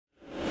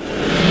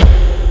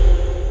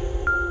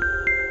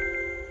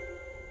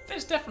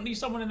definitely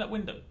someone in that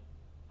window.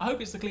 I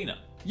hope it's the cleaner.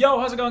 Yo,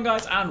 how's it going,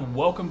 guys? And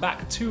welcome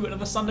back to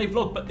another Sunday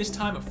vlog, but this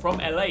time from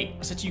LA. I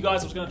said to you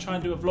guys I was going to try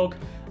and do a vlog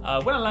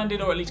when I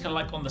landed, or at least kind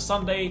of like on the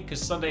Sunday,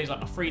 because Sunday is like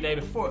my free day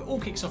before it all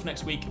kicks off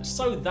next week.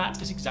 So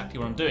that is exactly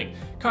what I'm doing.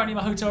 Currently in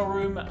my hotel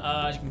room,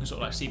 as you can sort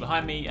of like see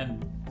behind me,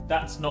 and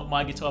that's not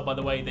my guitar, by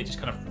the way. They just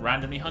kind of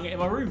randomly hung it in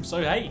my room.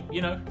 So hey,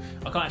 you know,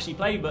 I can't actually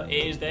play, but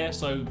it is there.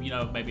 So, you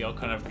know, maybe I'll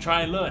kind of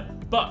try and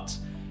learn. But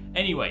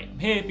anyway, I'm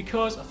here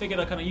because I figured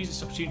I'd kind of use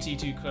this opportunity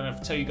to kind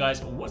of tell you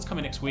guys what's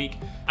coming next week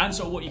and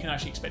sort of what you can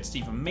actually expect to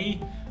see from me.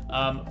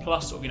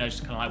 Plus sort of, you know,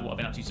 just kind of like what I've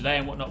been up to today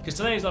and whatnot. Because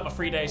today is like my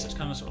free day, so it's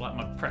kind of sort of like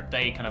my prep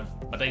day, kind of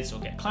my day to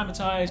sort of get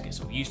acclimatized, get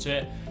sort of used to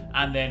it,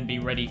 and then be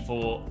ready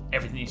for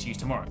everything that's used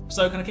tomorrow.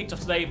 So kind of kicked off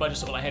today by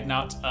just sort of like heading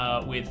out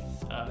with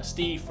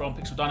Steve from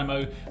Pixel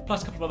Dynamo,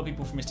 plus a couple of other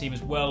people from his team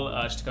as well,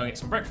 just to go and get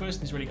some breakfast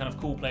in this really kind of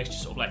cool place,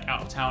 just sort of like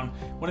out of town.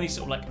 One of these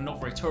sort of like not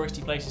very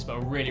touristy places, but a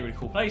really, really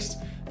cool place.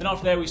 Then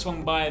after there, we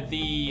swung by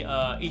the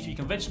E3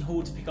 convention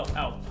hall to pick up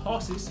our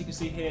passes. So you can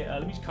see here,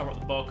 let me just cover up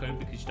the barcode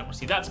because you don't want to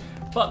see that.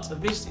 But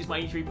this is my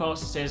E3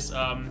 pass. It says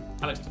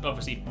Arekkz,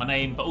 obviously my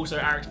name, but also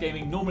Arekkz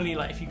Gaming. Normally,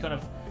 like if you kind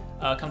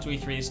of come to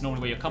E3, this is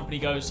normally where your company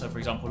goes. So for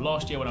example,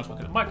 last year when I was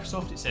working at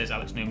Microsoft, it says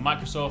Arekkz New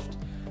Microsoft.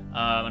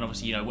 And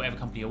obviously, you know, whatever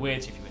company you're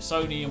with, if you're with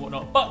Sony and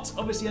whatnot. But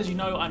obviously, as you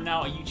know, I'm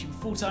now a YouTuber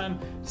full-time,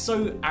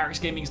 so Arekkz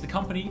Gaming is the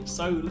company.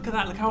 So look at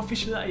that, look how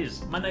official that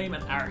is. My name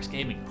and Arekkz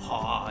Gaming.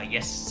 Ah,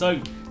 yes.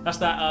 So that's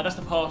that. That's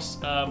the pass.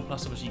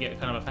 Plus, obviously, you get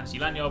kind of a fancy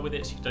lanyard with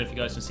it. So I don't know if you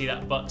guys can see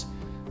that, but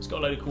it's got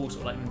a load of cool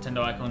sort of like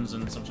Nintendo icons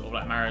and some sort of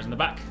like Mario's in the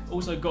back.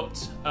 Also got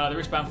the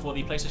wristband for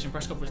the PlayStation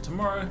press conference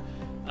tomorrow.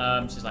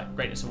 This is like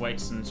greatness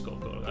awaits, and it's got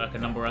like a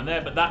number around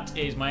there. But that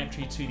is my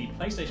entry to the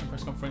PlayStation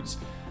press conference.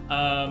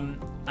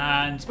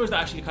 And I suppose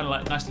that actually kind of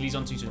like nicely leads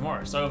on to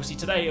tomorrow. So obviously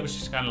today I was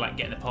just kind of like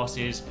getting the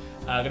passes,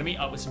 going to meet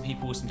up with some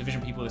people, some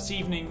Division people this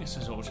evening, so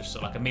it was just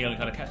sort of like a meal and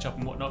kind of catch up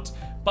and whatnot.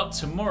 But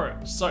tomorrow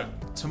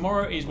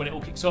is when it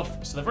all kicks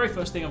off. So the very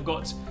first thing I've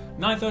got,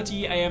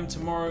 9:30 AM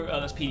tomorrow,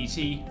 that's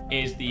PDT,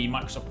 is the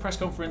Microsoft press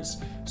conference.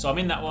 So I'm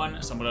in that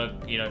one, so I'm gonna,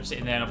 you know, sit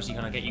in there and obviously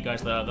kind of get you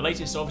guys the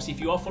latest. So obviously if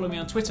you are following me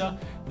on Twitter,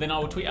 then I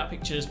will tweet out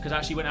pictures, because I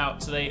actually went out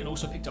today and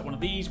also picked up one of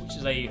these, which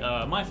is a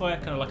MiFi,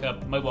 kind of like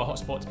a mobile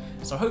hotspot.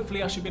 So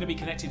hopefully I should be able to be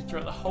connected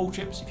throughout the whole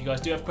trip. So if you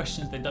guys do have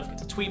questions, then don't forget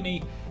to tweet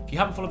me. If you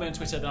haven't followed me on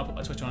Twitter, then I'll put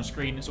my Twitter on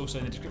screen. It's also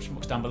in the description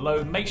box down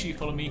below. Make sure you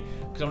follow me,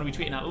 because I'm going to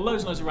be tweeting out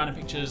loads and loads of random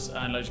pictures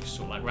and loads of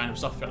sort of like random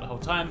stuff throughout the whole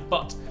time.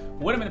 But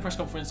when I'm in the press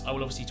conference, I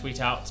will obviously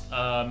tweet out,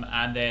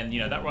 and then, you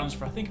know, that runs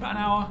for I think about an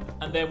hour.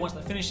 And then once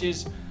that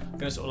finishes, I'm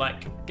going to sort of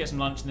like get some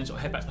lunch and then sort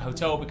of head back to the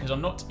hotel, because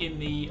I'm not in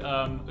the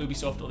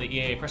Ubisoft or the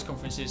EA press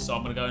conferences, so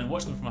I'm going to go and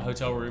watch them from my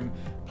hotel room.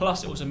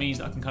 Plus, it also means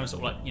that I can kind of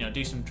sort of like, you know,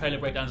 do some trailer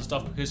breakdowns and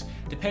stuff, because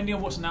depending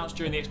on what's announced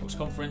during the Xbox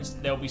conference,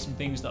 there'll be some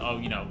things that I'll,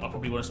 you know, I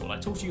probably want to sort of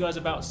like talk to you guys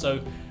about. So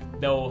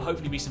there'll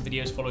hopefully be some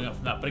videos following up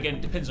from that. But again,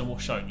 it depends on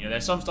what's shown. You know,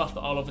 there's some stuff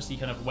that I'll obviously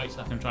kind of wait till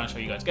I can try and show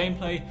you guys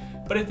gameplay.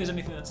 But if there's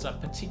anything that's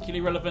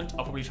particularly relevant,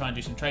 I'll probably try and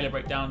do some trailer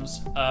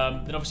breakdowns.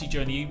 Then obviously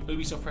during the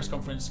Ubisoft press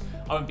conference,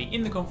 I won't be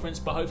in the conference,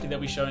 but hopefully they'll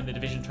be showing the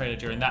Division trailer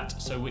during that.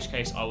 So in which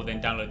case I will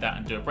then download that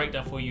and do a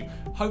breakdown for you.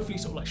 Hopefully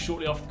sort of like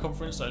shortly after the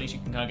conference, so at least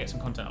you can kind of get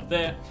some content up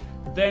there.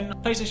 Then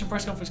PlayStation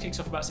press conference kicks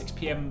off about 6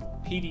 PM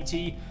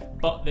PDT,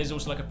 but there's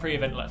also like a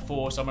pre-event at like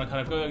 4, so I'm gonna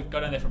kind of go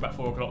down there for about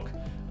 4 o'clock.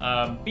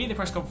 Be in the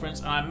press conference,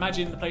 and I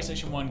imagine the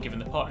PlayStation 1, given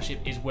the partnership,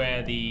 is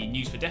where the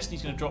news for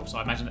Destiny's going to drop, so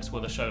I imagine that's where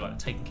they'll show like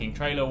the Taken King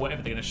trailer or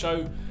whatever they're going to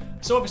show.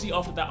 So obviously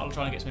after that I'll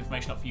try and get some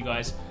information up for you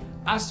guys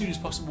as soon as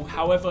possible.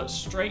 However,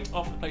 straight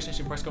after the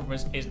PlayStation press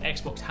conference is an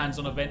Xbox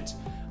hands-on event,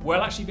 where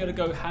I'll actually be able to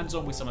go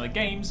hands-on with some of the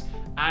games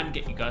and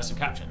get you guys some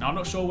capture. Now I'm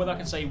not sure whether I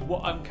can say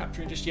what I'm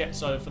capturing just yet,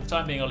 so for the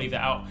time being I'll leave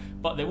that out,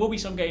 but there will be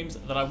some games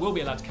that I will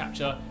be allowed to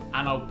capture,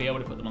 and I'll be able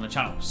to put them on the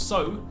channel.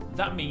 So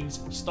that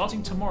means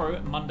starting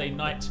tomorrow, Monday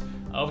night,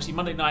 obviously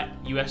Monday night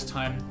US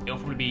time, it'll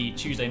probably be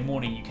Tuesday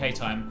morning UK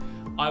time,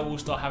 I will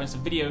start having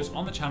some videos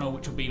on the channel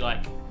which will be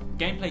like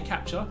gameplay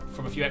capture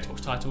from a few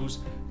Xbox titles,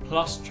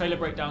 plus trailer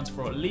breakdowns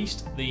for at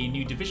least the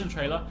new Division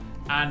trailer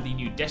and the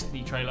new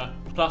Destiny trailer.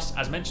 Plus,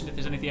 as mentioned, if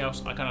there's anything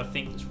else I kind of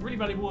think that's really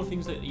valuable, or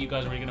things that you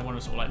guys are really going to want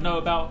to sort of like know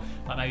about,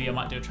 like maybe I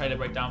might do a trailer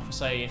breakdown for,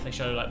 say, if they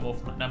show like more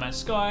from like No Man's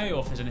Sky, or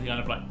if there's anything kind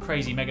of like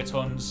crazy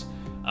megatons,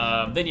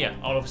 then yeah,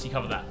 I'll obviously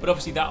cover that. But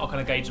obviously that I'll kind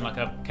of gauge on like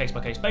a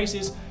case-by-case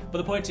basis. But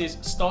the point is,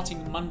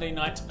 starting Monday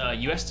night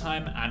US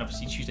time, and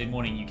obviously Tuesday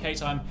morning UK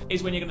time,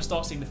 is when you're going to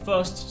start seeing the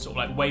first sort of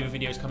like wave of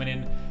videos coming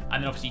in.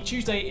 And then obviously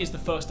Tuesday is the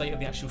first day of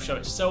the actual show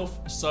itself,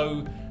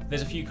 so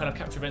there's a few kind of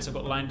capture events I've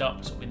got lined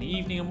up sort of in the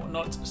evening and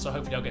whatnot, so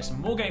hopefully I'll get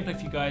some more gameplay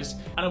for you guys.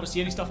 And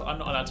obviously any stuff that I'm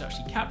not allowed to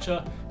actually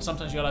capture,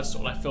 sometimes you're allowed to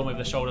sort of like film over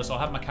the shoulder, so I'll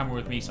have my camera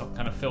with me so I can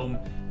kind of film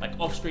like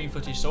off-screen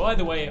footage. So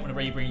either way, I'm going to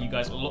be bringing you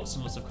guys lots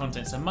and lots of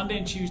content. So Monday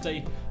and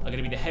Tuesday are going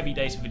to be the heavy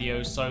days for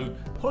videos, so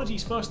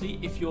apologies firstly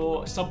if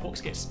your sub box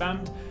gets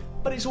spammed,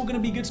 but it's all going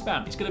to be good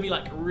spam. It's going to be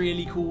like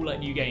really cool like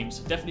new games,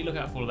 so definitely look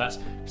out for all of that.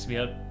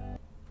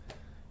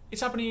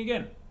 It's happening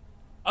again.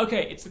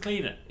 Okay, it's the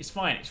cleaner. It's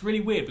fine. It's really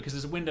weird because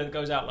there's a window that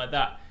goes out like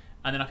that,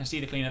 and then I can see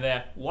the cleaner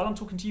there while I'm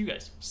talking to you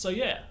guys. So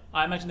yeah,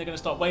 I imagine they're going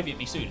to start waving at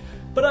me soon.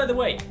 But either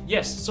way,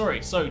 yes,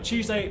 sorry. So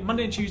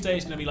Monday and Tuesday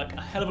is going to be like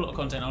a hell of a lot of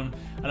content on,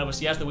 and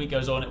obviously as the week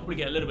goes on, it will probably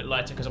get a little bit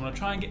lighter because I'm going to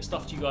try and get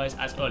stuff to you guys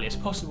as early as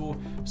possible.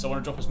 So I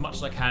want to drop as much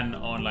as I can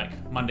on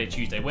like Monday,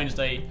 Tuesday,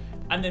 Wednesday,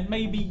 and then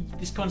maybe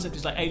this concept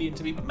is like alien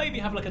to me, but maybe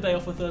have like a day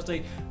off on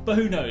Thursday, but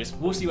who knows,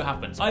 we'll see what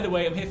happens. Either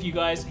way, I'm here for you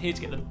guys, here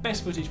to get the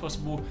best footage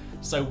possible,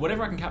 so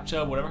whatever I can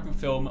capture, whatever I can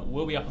film,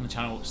 will be up on the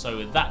channel,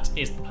 so that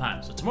is the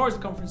plan. So tomorrow's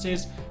the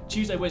conferences,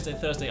 Tuesday, Wednesday,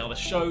 Thursday are the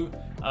show.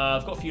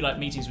 I've got a few like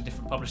meetings with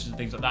different publishers and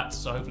things like that,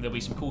 so hopefully there'll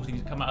be some cool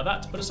things that come out of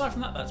that, but aside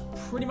from that, that's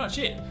pretty much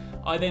it.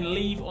 I then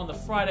leave on the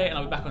Friday and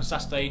I'll be back on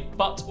Saturday,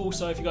 but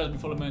also if you guys have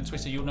been following me on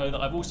Twitter, you'll know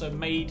that I've also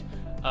made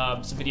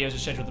some videos are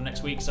scheduled for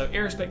next week, so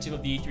irrespective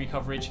of the E3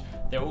 coverage,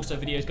 there are also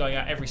videos going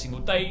out every single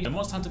day, and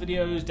Monster Hunter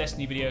videos,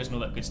 Destiny videos, and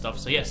all that good stuff.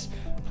 So yes,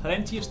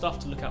 plenty of stuff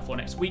to look out for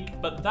next week,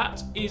 but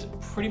that is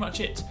pretty much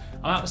it.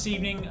 I'm out this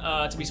evening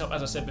to meet up,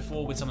 as I said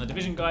before, with some of the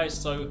Division guys,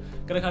 so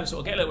gonna kind of sort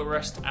of get a little bit of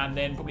rest and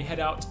then probably head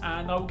out,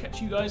 and I will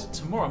catch you guys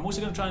tomorrow. I'm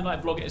also gonna try and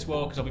like vlog it as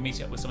well, because I'll be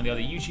meeting up with some of the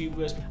other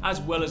YouTubers, as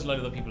well as a load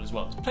of other people as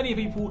well. There's plenty of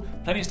people,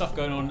 plenty of stuff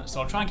going on,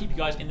 so I'll try and keep you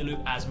guys in the loop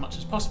as much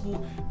as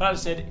possible. But as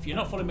I said, if you're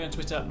not following me on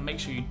Twitter, make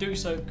sure you do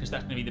so, because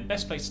that's gonna be the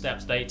best place to stay up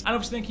to date, and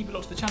obviously then keep it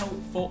locked to the channel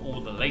for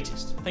all the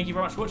latest. Thank you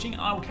very much for watching,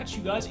 and I will catch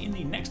you guys in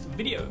the next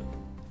video.